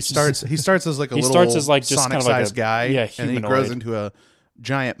fan. He starts as like a little just Sonic kind of sized guy, yeah, and then he grows into a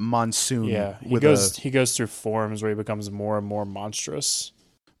giant monsoon. Yeah, he goes through forms where he becomes more and more monstrous.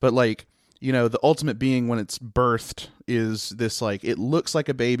 But like, you know, the ultimate being when it's birthed is this like, it looks like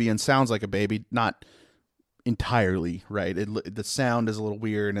a baby and sounds like a baby, not entirely, right? The sound is a little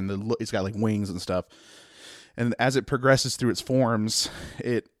weird, and it's got like wings and stuff. And as it progresses through its forms,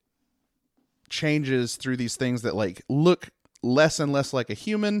 it changes through these things that like look less and less like a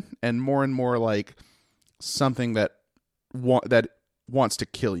human and more like something that wants to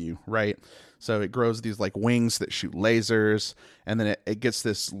kill you, right? So it grows these like wings that shoot lasers, and then it gets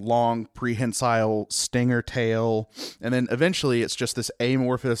this long prehensile stinger tail, and then eventually it's just this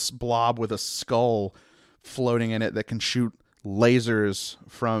amorphous blob with a skull floating in it that can shoot lasers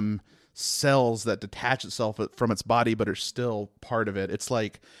from cells that detach itself from its body but are still part of it. It's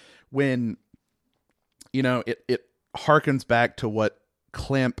like when, you know, it harkens back to what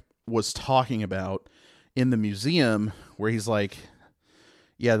Klemp was talking about in the museum, where he's like,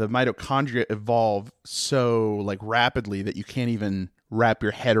 yeah, the mitochondria evolve so like rapidly that you can't even wrap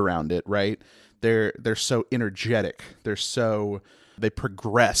your head around it, right? They're so energetic. They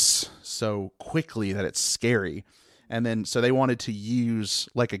progress so quickly that it's scary. And then so they wanted to use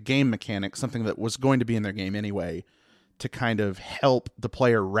like a game mechanic, something that was going to be in their game anyway, to kind of help the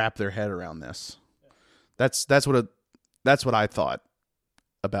player wrap their head around this. That's what I thought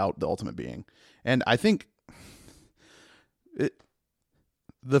about the ultimate being. And I think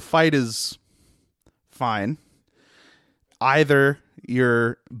the fight is fine. Either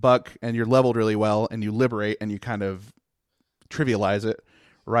you're Buck and you're leveled really well and you liberate and you kind of trivialize it,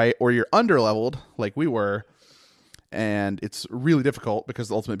 right? Or you're underleveled like we were, and it's really difficult because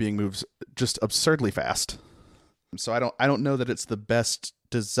the ultimate being moves just absurdly fast. So I don't know that it's the best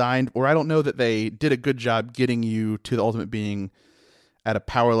designed, or I don't know that they did a good job getting you to the ultimate being at a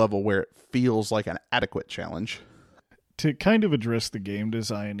power level where it feels like an adequate challenge. To kind of address the game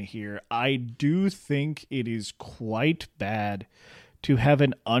design here, I do think it is quite bad to have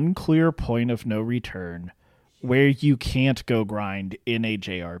an unclear point of no return where you can't go grind in a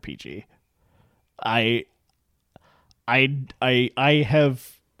JRPG. I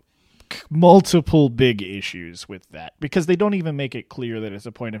have multiple big issues with that, because they don't even make it clear that it's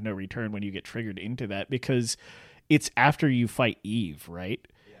a point of no return when you get triggered into that, because it's after you fight Eve, right?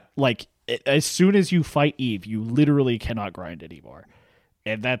 Yeah. Like, as soon as you fight Eve, you literally cannot grind anymore.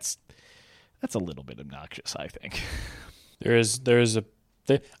 And that's a little bit obnoxious, I think.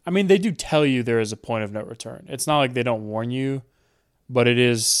 They do tell you there is a point of no return. It's not like they don't warn you, but it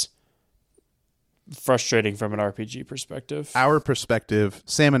is frustrating from an RPG perspective. Our perspective,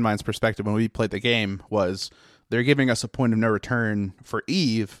 Sam and mine's perspective when we played the game, was they're giving us a point of no return for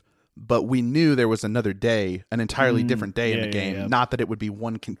Eve, but we knew there was another day, an entirely different day in the game. Yeah. Not that it would be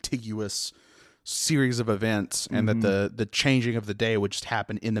one contiguous series of events, and that the changing of the day would just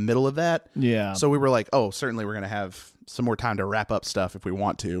happen in the middle of that. Yeah. So we were like, oh, certainly we're going to have some more time to wrap up stuff if we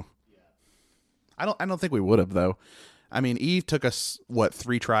want to. Yeah. I don't think we would have, though. I mean, Eve took us,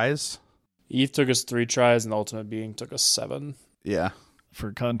 3 tries? Eve took us 3 tries, and the ultimate being took us 7. Yeah.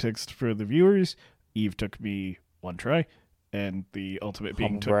 For context for the viewers, Eve took me 1 try, and the ultimate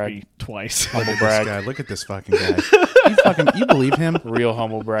being took me twice. Humble brag. Look at this fucking guy. You believe him? Real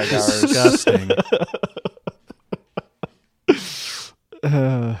humble brag hours. Disgusting.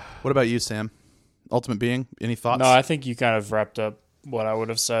 What about you, Sam? Ultimate being? Any thoughts? No, I think you kind of wrapped up what I would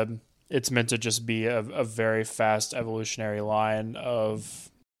have said. It's meant to just be a very fast evolutionary line of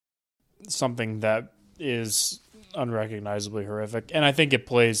something that is unrecognizably horrific. And I think it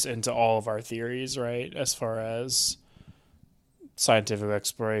plays into all of our theories, right? As far as scientific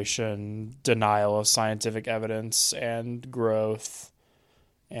exploration, denial of scientific evidence, and growth,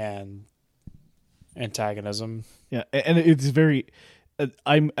 and antagonism. Yeah, and it's very...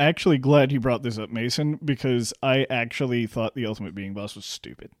 I'm actually glad you brought this up, Mason, because I actually thought the Ultimate Being boss was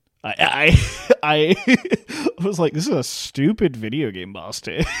stupid. I was like, this is a stupid video game boss.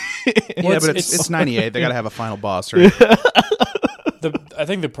 Yeah, but it's 98. They got to have a final boss, right? I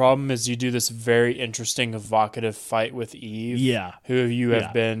think the problem is you do this very interesting, evocative fight with Eve, who you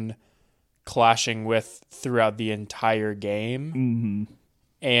have been clashing with throughout the entire game. Mm-hmm.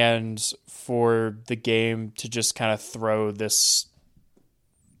 And for the game to just kind of throw this,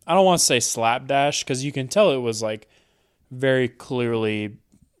 I don't want to say slapdash, because you can tell it was like very clearly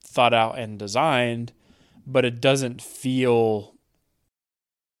thought out and designed, but it doesn't feel...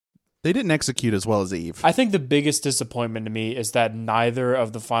 They didn't execute as well as Eve. I think the biggest disappointment to me is that neither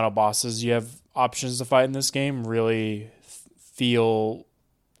of the final bosses you have options to fight in this game really feel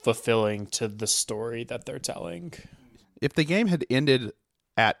fulfilling to the story that they're telling. If the game had ended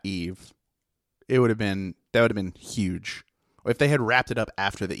at Eve, that would have been huge. Or if they had wrapped it up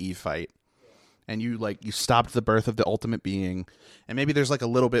after the Eve fight, and you stopped the birth of the Ultimate Being, and maybe there's like a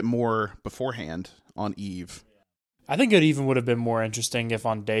little bit more beforehand on Eve. I think it even would have been more interesting if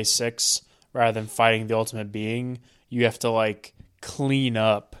on day 6, rather than fighting the Ultimate Being, you have to like clean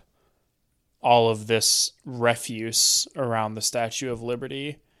up all of this refuse around the Statue of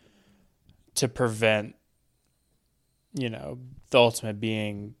Liberty to prevent, the Ultimate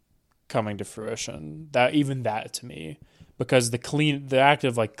Being coming to fruition. That to me, because the act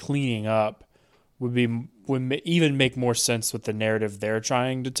of like cleaning up would even make more sense with the narrative they're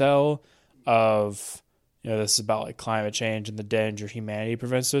trying to tell of, this is about like climate change and the danger humanity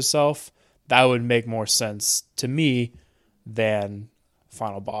presents to itself. That would make more sense to me than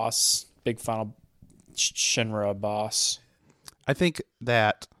final boss, big final Shinra boss. I think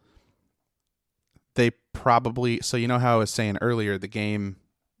that they probably, so you know how I was saying earlier, the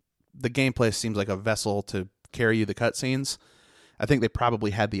gameplay seems like a vessel to carry you the cutscenes. I think they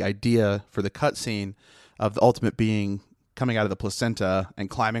probably had the idea for the cutscene of the Ultimate Being coming out of the placenta and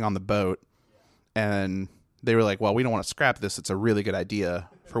climbing on the boat, and they were like, well, we don't want to scrap this. It's a really good idea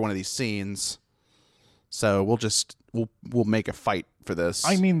for one of these scenes, so we'll make a fight for this.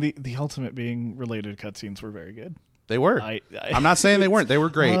 I mean, the Ultimate Being related cutscenes were very good. They were. I'm not saying they weren't. They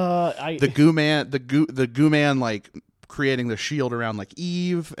were great. The goo man like creating the shield around like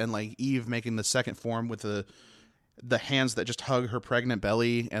Eve, and like Eve making the second form with the hands that just hug her pregnant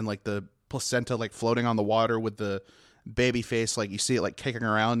belly, and like the placenta like floating on the water with the baby face, like you see it like kicking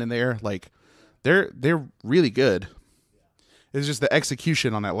around in there. Like they're really good. It's just the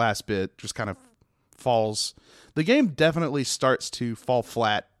execution on that last bit just kind of falls. The game definitely starts to fall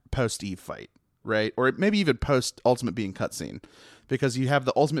flat post Eve fight, right? Or maybe even post Ultimate Being cutscene, because you have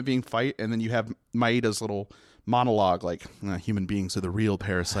the Ultimate Being fight, and then you have Maeda's little monologue like, human beings are the real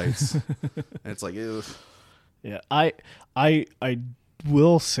parasites. And it's like, ew. Yeah, I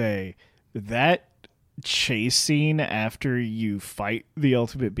will say that chase scene after you fight the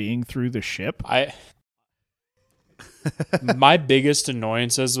Ultimate Being through the ship. My biggest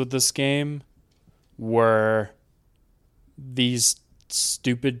annoyances with this game were these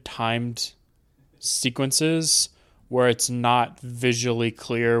stupid timed sequences where it's not visually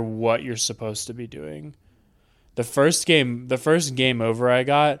clear what you're supposed to be doing. The first game over I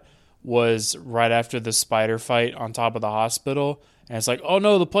got was right after the spider fight on top of the hospital, and it's like, oh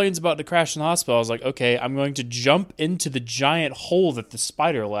no, the plane's about to crash in the hospital. I was like, okay, I'm going to jump into the giant hole that the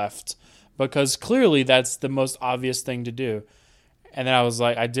spider left, because clearly that's the most obvious thing to do. And then I was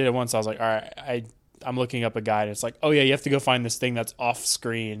like, I did it once. I was like, all right, I'm looking up a guide. It's like, oh yeah, you have to go find this thing that's off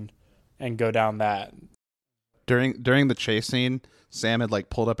screen and go down that. During the chase scene, Sam had like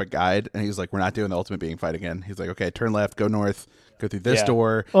pulled up a guide, and he's like, we're not doing the Ultimate Being fight again. He's like, okay, turn left, go north, go through this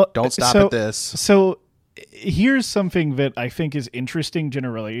door, don't stop at this. So here's something that I think is interesting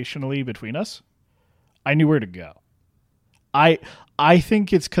generationally between us. I knew where to go. I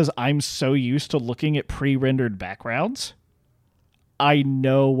think it's because I'm so used to looking at pre-rendered backgrounds. I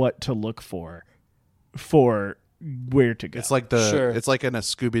know what to look for where to go. It's like it's like in a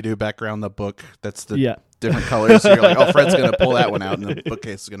Scooby-Doo background, the book that's the different colors. So you're like, oh, Fred's gonna pull that one out, and the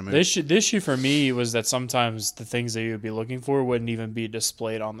bookcase is gonna move. The issue for me was that sometimes the things that you would be looking for wouldn't even be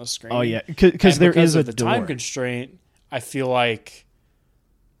displayed on the screen. Oh yeah, because there is a time constraint. I feel like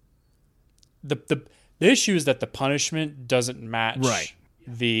the The issue is that the punishment doesn't match Right.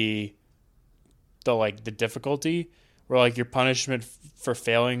 the difficulty. Where like your punishment for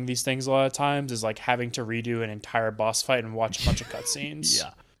failing these things a lot of times is like having to redo an entire boss fight and watch a bunch of cutscenes. Yeah.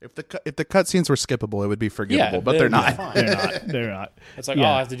 If the cutscenes were skippable, it would be forgivable, but they're not. They're not. It's like,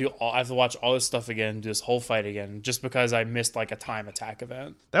 I have to watch all this stuff again, do this whole fight again, just because I missed like a time attack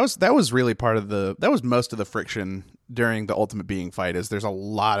event. That was really that was most of the friction during the Ultimate Being fight. Is there's a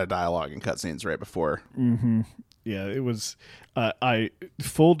lot of dialogue and cutscenes right before. Mm-hmm. Yeah, it was.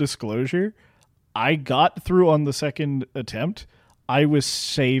 Full disclosure, I got through on the second attempt. I was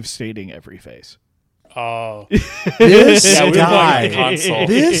save stating every phase. Oh, this guy!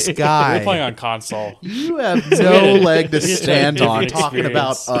 This guy! We're playing on console. You have no leg to stand on talking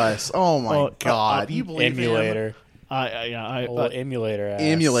about us. Oh my god! You believe emulator? Him? Emulator ass.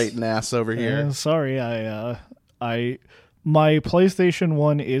 Emulating ass over here. Sorry, my PlayStation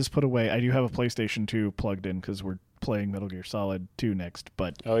 1 is put away. I do have a PlayStation 2 plugged in because we're playing Metal Gear Solid 2 next.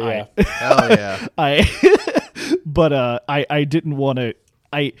 But hell yeah! I didn't want to.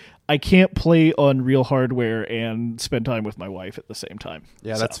 I can't play on real hardware and spend time with my wife at the same time.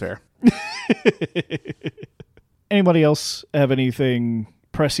 Yeah, that's fair. Anybody else have anything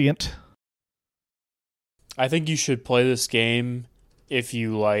prescient? I think you should play this game if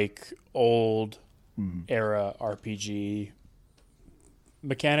you like old era RPG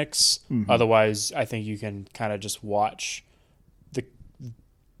mechanics. Mm-hmm. Otherwise, I think you can kind of just watch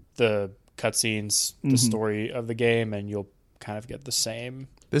the cutscenes, the story of the game, and you'll kind of get the same.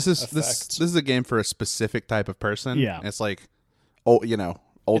 This is a game for a specific type of person. Yeah, it's like, older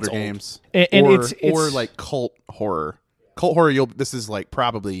games, and it's like cult horror. Cult horror. This is like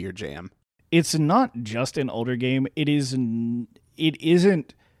probably your jam. It's not just an older game. It isn't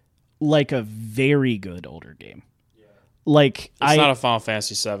like a very good older game. Yeah. Like it's not a Final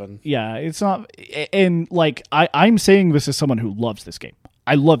Fantasy VII. Yeah, it's not. And like I'm saying this as someone who loves this game.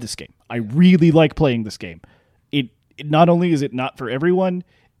 I love this game. I really like playing this game. It not only is it not for everyone,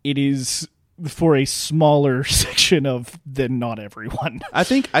 it is for a smaller section of than not everyone. I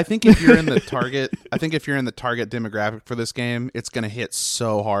think if you're in the target, demographic for this game, it's going to hit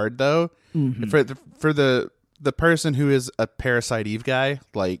so hard though. Mm-hmm. For the person who is a Parasite Eve guy,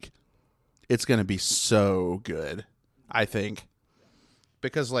 like it's going to be so good. I think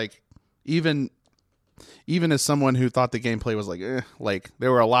because like even as someone who thought the gameplay was like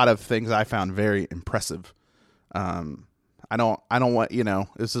there were a lot of things I found very impressive. I don't want,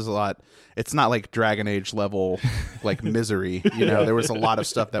 this is a lot. It's not like Dragon Age level, like Misery, there was a lot of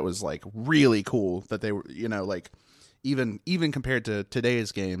stuff that was like really cool that they were, like even compared to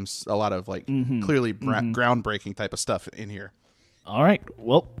today's games, a lot of like clearly groundbreaking type of stuff in here. All right.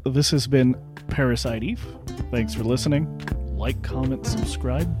 Well, this has been Parasite Eve. Thanks for listening. Like, comment,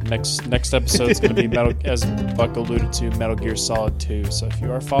 subscribe. Next episode is going to be as Buck alluded to, Metal Gear Solid 2. So if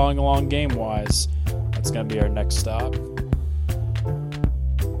you are following along game-wise, that's going to be our next stop.